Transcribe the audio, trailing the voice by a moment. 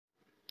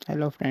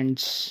Hello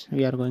friends,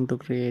 we are going to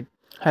create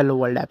Hello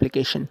World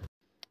application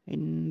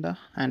in the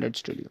Android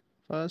Studio.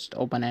 First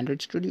open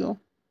Android Studio,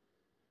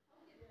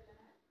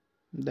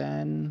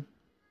 then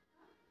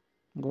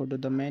go to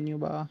the menu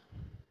bar,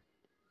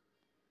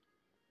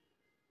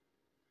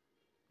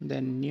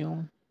 then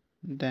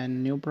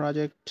new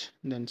project,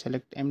 then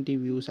select empty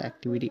views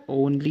activity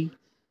only,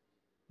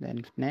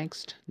 then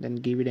next, then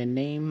give it a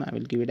name. I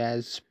will give it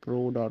as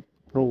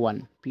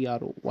pro.pro1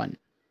 pro1.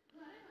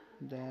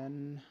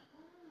 Then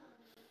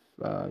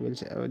we'll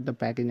say the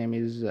package name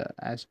is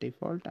as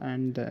default,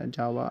 and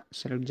Java,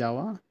 select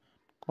Java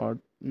code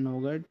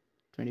Nougat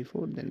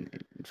 24, then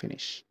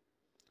finish.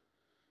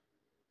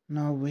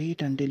 Now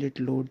wait until it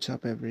loads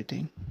up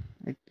everything.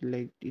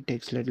 It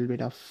takes a little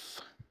bit of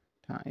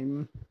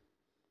time.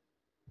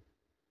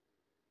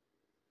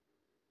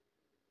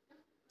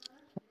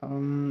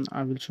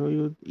 I will show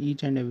you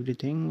each and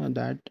everything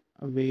that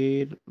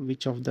where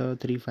which of the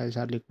three files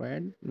are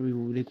required. We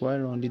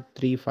require only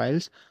three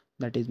files,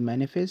 that is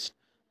manifest,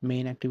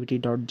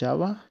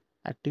 MAINACTIVITY.JAVA,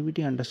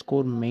 activity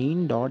underscore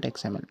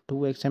main.xml, two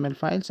XML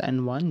files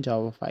and one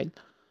Java file.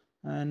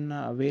 And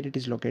where it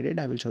is located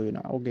I will show you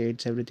now. Okay,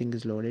 it's everything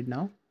is loaded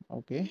now.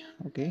 Okay,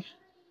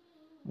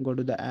 go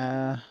to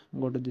the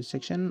go to this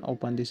section,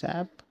 open this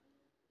app.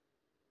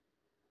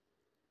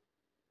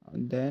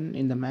 Then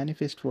in the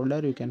manifest folder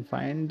you can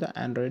find the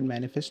android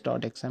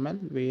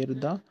manifest.xml, where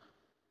the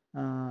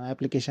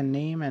application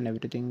name and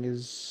everything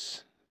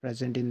is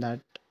present in that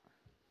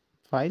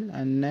file.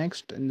 And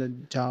next in the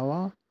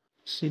Java,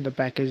 see the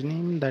package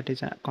name, that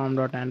is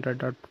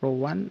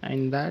com.android.pro1.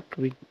 In that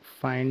we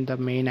find the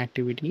main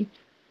activity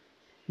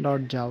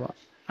 .java.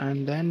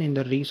 And then in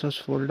the resource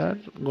folder,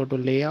 go to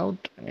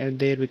layout, and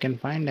there we can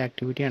find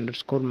activity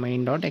underscore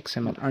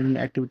main.xml and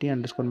activity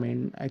underscore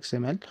main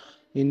xml.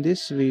 In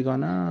this we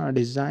gonna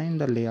design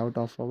the layout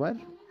of our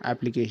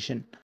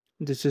application.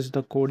 This is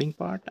the coding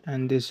part,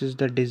 and this is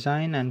the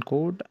design and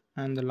code,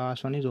 and the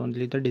last one is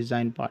only the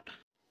design part.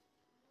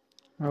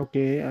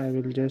 Okay, I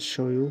will just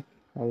show you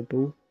how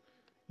to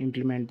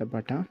implement the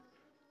button.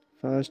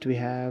 First we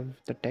have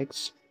the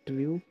text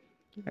view,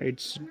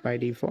 it's by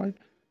default.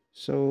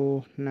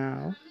 So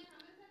now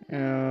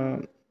I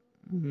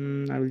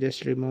will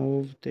just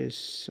remove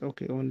this.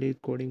 Okay, only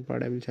coding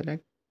part I will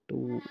select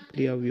to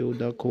clear view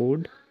the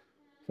code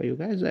for you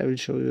guys. I will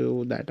show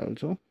you that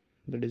also,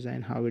 the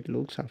design, how it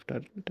looks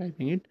after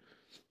typing it.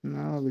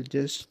 Now I will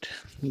just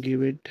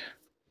give it,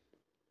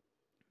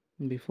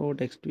 before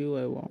text view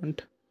I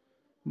want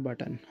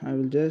button. I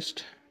will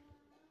just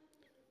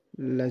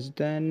less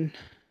than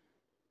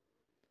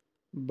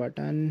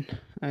button,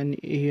 and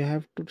you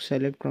have to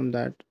select from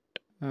that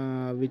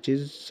which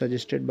is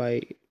suggested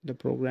by the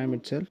program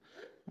itself.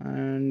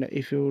 And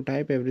if you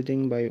type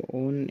everything by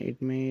own,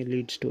 it may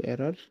leads to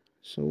error.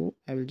 So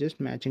I will just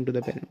matching to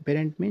the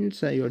parent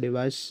means your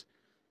device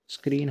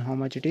screen, how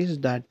much it is,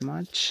 that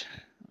much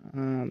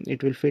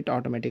it will fit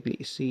automatically.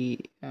 See,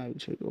 I will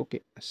show you.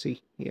 Okay,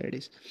 see, here it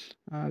is.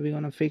 We're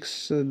gonna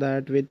fix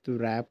that with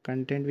wrap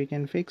content. We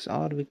can fix,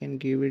 or we can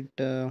give it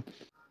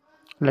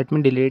let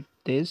me delete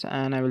this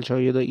and I will show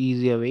you the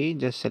easier way.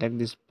 Just select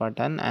this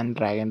button and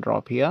drag and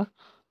drop here,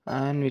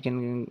 and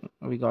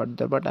we got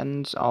the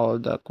buttons, all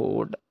the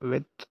code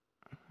with.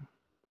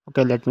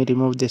 Okay, let me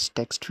remove this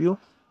text view,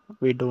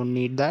 we don't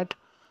need that.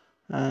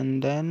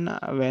 And then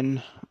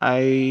when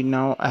I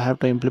have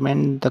to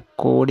implement the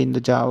code in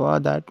the Java,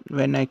 that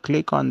when I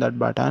click on that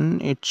button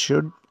it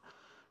should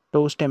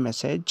toast a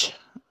message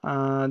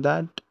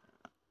that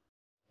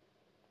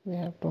we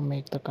have to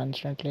make the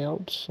constraint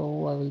layout.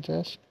 So I will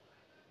just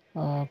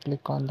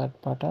click on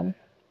that button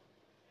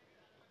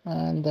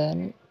and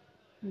then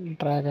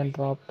drag and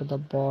drop to the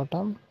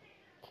bottom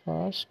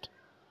first,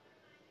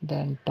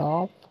 then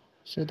top.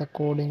 See, the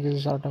coding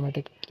is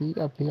automatically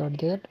appeared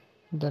there.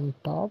 Then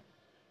top,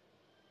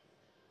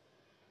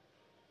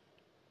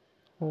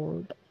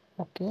 hold.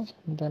 Okay,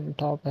 then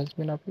top has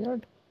been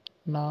appeared.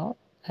 Now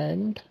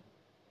end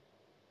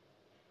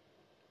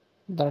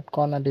that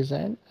corner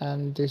design,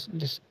 and this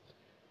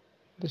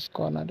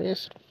corner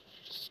is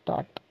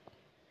start.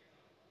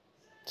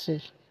 See,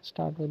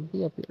 start will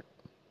be appeared.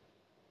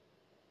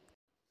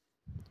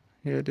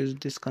 Here is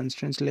this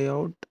constraints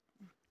layout.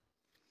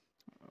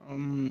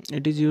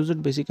 It is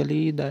used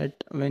basically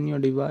that when your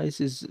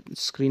device is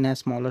screen has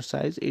smaller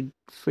size, it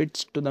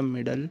fits to the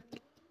middle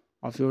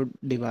of your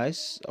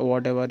device,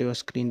 whatever your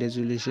screen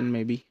resolution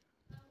may be.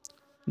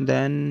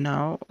 Then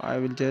now I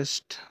will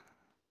just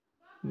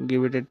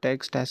give it a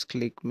text as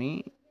click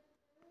me.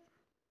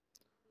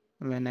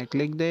 When I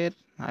click there,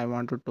 I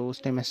want to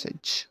toast a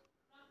message.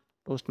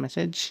 Toast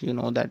message, you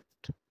know that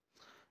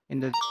in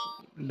the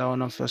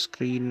down of your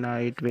screen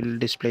it will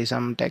display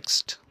some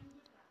text.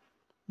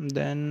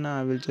 Then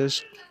I will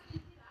just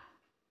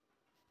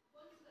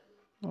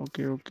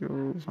okay,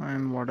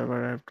 fine,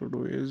 whatever I have to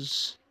do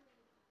is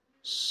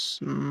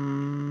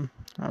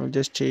I will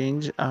just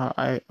change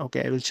I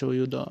will show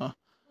you the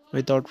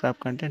without wrap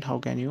content. How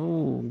can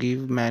you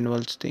give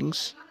manual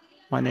things?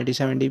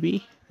 187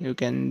 dB, you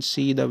can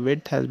see the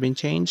width has been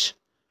changed.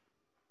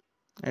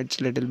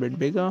 it's little bit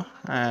bigger,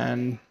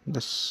 and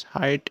this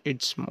height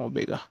it's more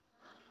bigger.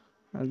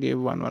 I'll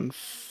give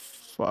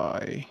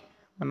 115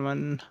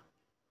 11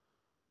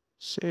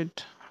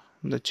 set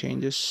the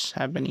changes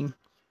happening.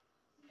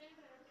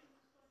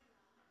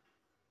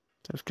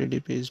 50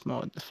 dp is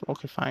more.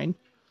 Okay, fine.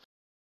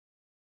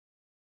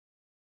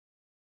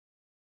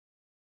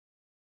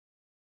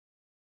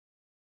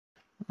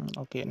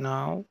 Okay,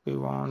 now we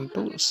want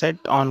to set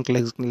on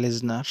click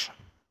listener.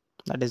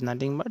 That is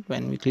nothing but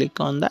when we click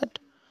on that,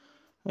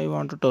 we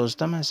want to toast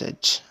the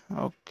message.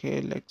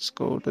 Okay, let's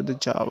go to the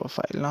Java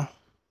file now.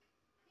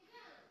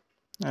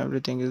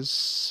 Everything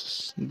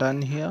is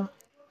done here.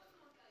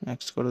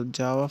 Next, go to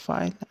Java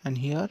file, and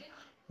here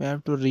we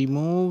have to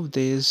remove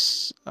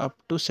this up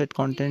to set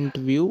content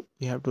view.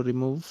 We have to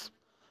remove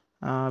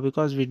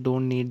because we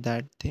don't need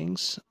that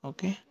things.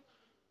 Okay,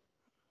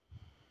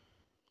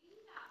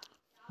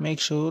 make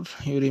sure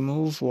you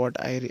remove what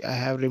I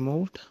have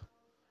removed,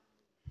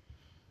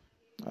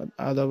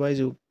 otherwise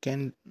you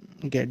can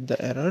get the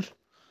error.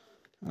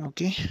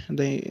 Okay,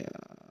 the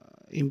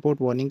import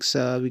warnings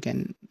we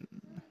can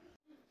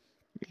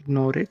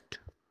ignore it.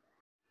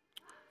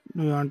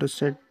 We want to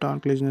set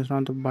on listeners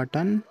on the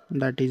button,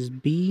 that is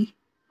B.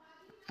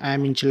 I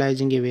am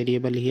initializing a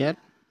variable here,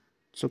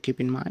 so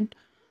keep in mind.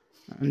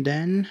 And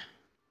then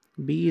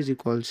B is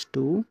equals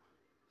to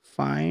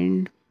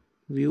find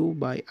view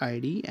by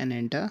ID and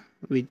enter,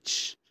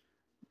 which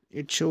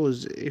it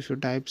shows. If you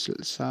type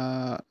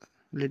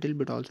little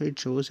bit also, it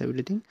shows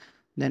everything.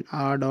 Then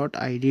r dot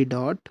id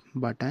dot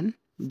button.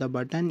 The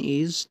button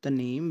is the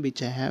name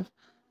which I have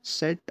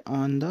set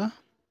on the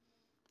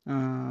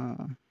uh,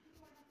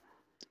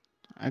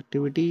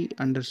 activity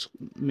under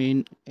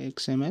main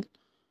xml.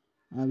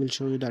 I will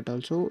show you that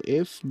also.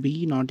 If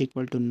b not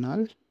equal to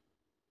null,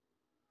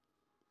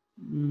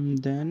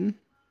 then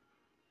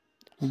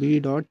b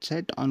dot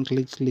set on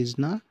clicks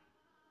listener,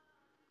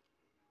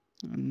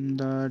 and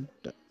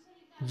that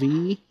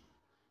v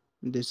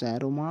this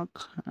arrow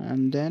mark,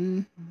 and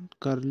then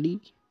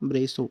curly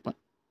brace open.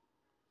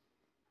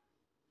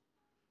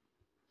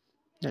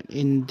 That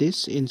in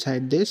this,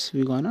 inside this,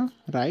 we're gonna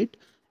write,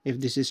 if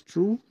this is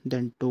true,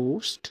 then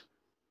toast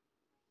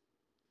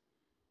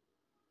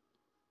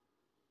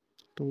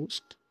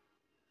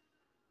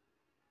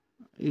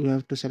you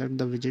have to select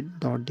the widget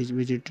dot this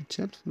widget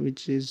itself,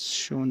 which is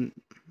shown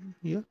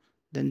here.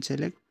 Then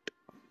select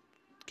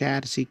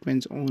char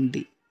sequence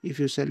only. If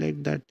you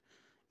select that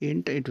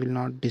int, it will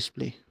not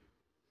display.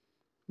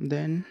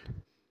 Then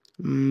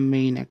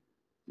we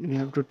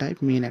have to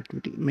type main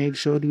activity. Make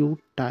sure you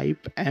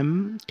type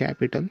M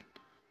capital.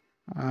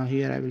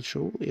 Here I will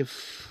show.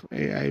 If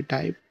I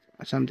type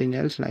something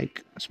else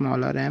like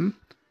smaller m,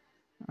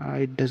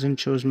 it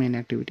doesn't shows main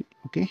activity.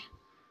 Okay,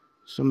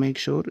 so make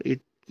sure it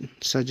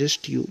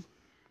suggests you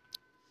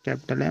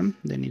capital M,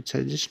 then it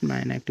suggests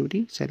main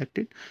activity, select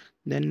it.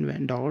 Then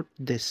when dot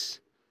this,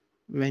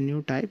 when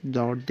you type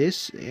dot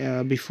this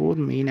before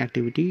main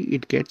activity,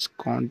 it gets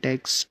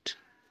context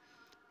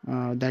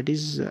that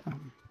is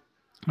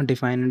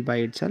defined by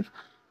itself.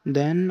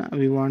 Then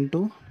we want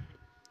to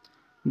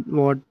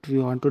what we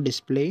want to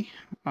display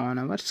on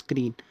our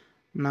screen.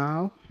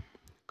 Now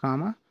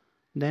comma,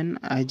 then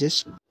I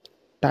just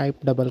type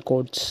double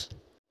quotes.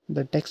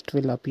 The text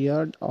will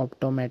appear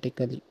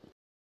automatically.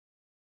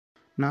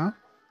 Now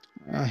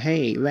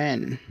hey,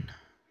 when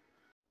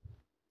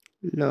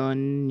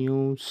learn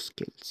new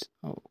skills.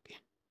 Okay,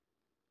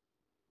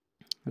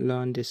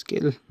 learn the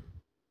skill.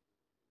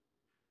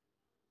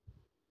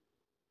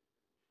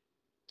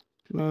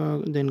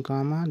 Then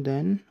comma,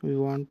 then we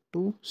want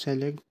to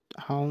select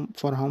how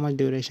much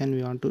duration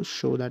we want to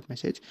show that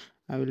message.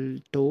 I will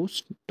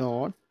toast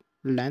dot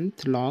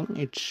length long,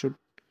 it should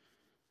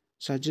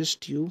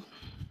suggest you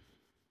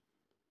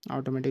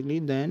automatically.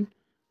 Then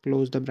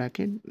close the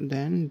bracket,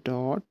 then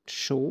dot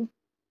show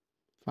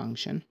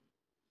function.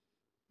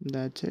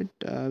 That's it.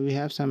 We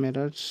have some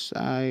errors.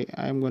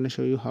 I'm going to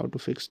show you how to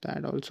fix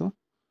that also.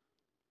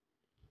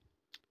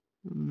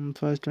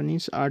 First one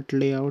is art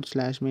layout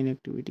slash main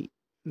activity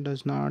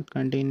does not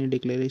contain a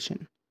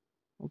declaration.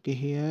 Okay,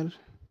 here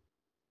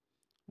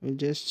we'll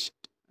just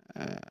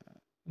uh,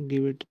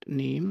 give it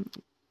name.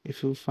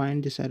 If you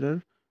find this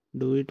error,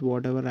 do it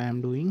whatever I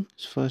am doing.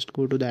 First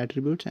go to the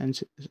attributes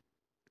and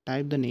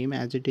type the name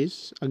as it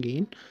is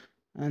again,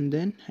 and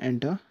then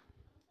enter.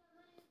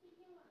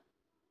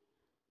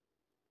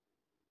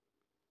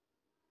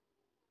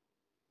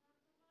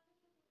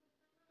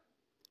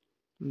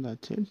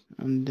 That's it.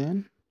 And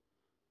then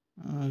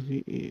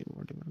we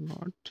whatever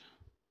got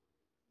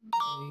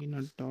v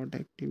not dot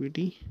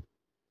activity,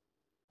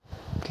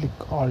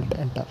 click alt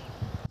enter.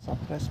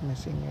 Suppress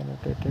missing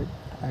annotated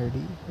id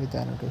with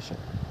annotation.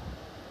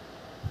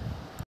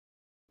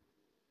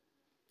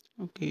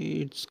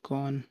 Okay, it's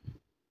gone.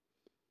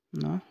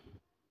 Now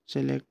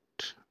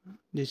select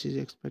this is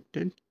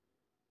expected.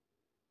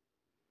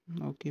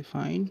 Okay,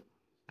 fine,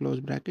 close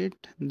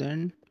bracket,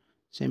 then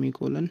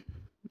semicolon.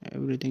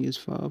 Everything is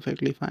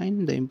perfectly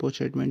fine. The import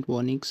statement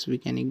warnings we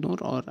can ignore,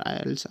 or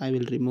else I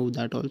will remove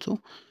that also.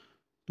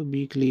 to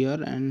be clear,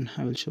 and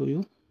I will show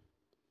you.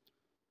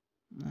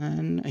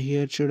 And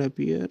here it should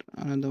appear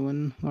another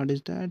one. What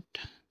is that?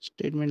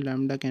 Statement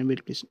lambda can be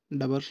replaced.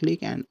 Double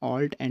click and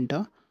alt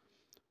enter,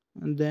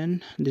 and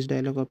then this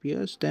dialog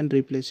appears, then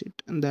replace it,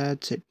 and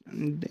that's it.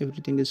 And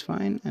everything is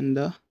fine, and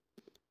the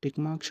tick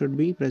mark should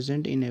be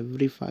present in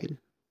every file.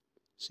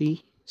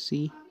 See,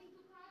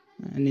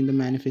 and in the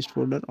manifest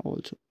folder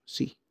also.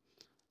 See,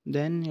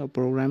 then your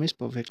program is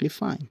perfectly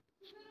fine.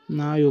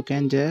 Now you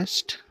can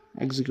just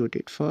execute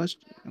it. First,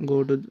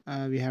 go to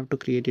we have to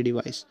create a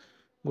device.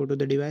 Go to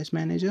the device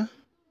manager,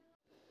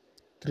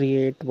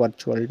 create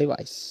virtual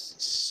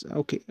device.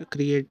 Okay,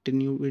 create a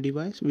new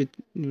device with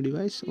new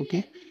device.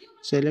 Okay,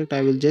 select,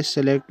 I will just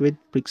select with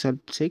pixel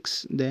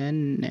 6,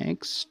 then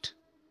next.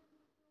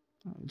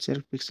 I will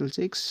select pixel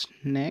 6,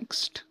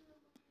 next.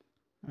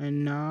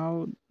 And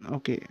now,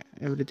 okay,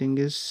 everything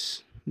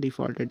is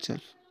default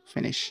itself.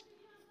 Finish.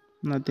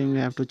 Nothing we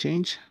have to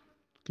change.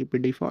 Keep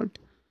it default.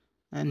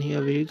 And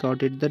here we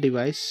got it the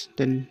device.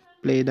 Then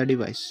play the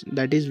device.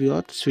 That is, we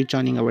are switch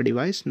oning our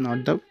device,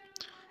 not the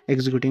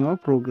executing our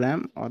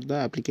program or the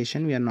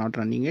application. We are not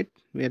running it.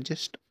 We are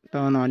just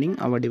turn oning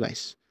our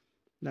device.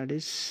 That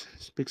is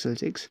pixel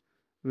 6.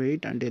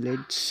 Wait until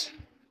it's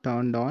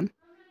turned on.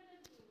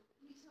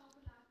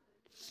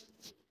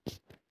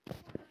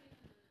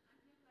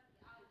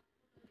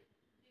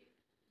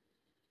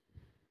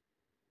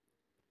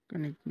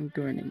 Connecting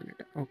to an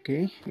emulator.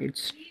 Okay,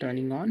 it's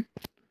turning on.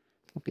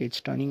 Okay, it's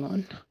turning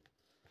on.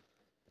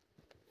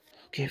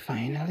 Okay,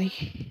 finally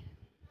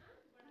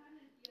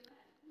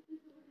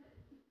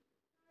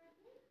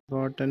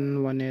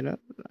gotten one error.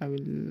 I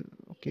will,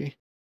 okay,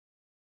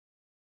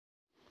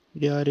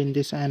 here in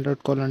this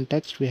Android colon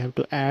text we have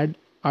to add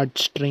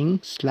string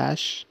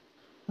slash,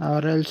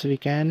 or else we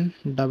can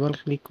double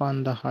click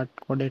on the hard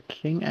coded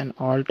string and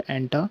alt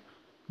enter,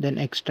 then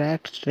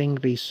extract string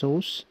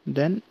resource,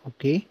 then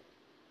okay,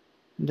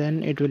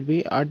 then it will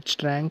be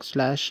string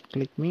slash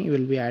click me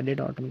will be added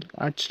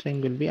automatically.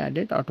 String will be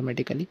added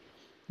automatically,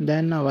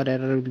 then our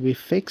error will be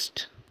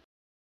fixed.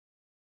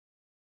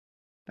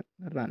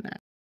 Run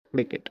app,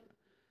 click it,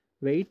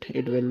 wait,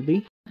 it will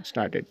be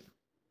started.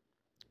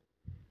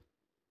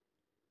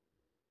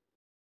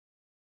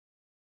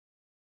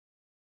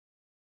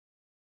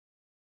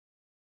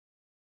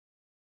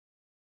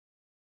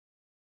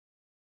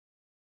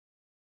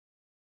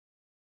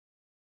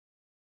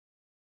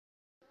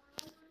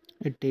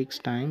 It takes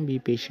time, be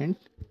patient.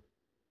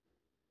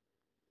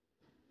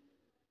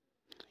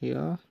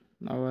 Here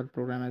our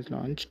program has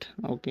launched.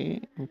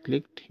 Okay, we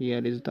clicked, here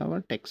is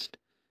our text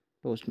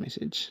post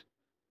message.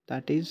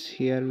 That is,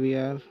 here we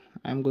are.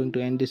 I'm going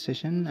to end this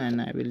session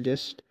and I will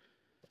just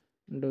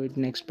do it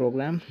next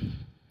program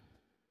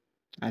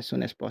as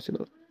soon as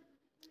possible.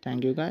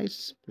 Thank you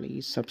guys,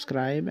 please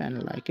subscribe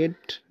and like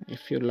it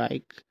if you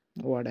like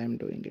what I'm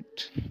doing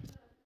it.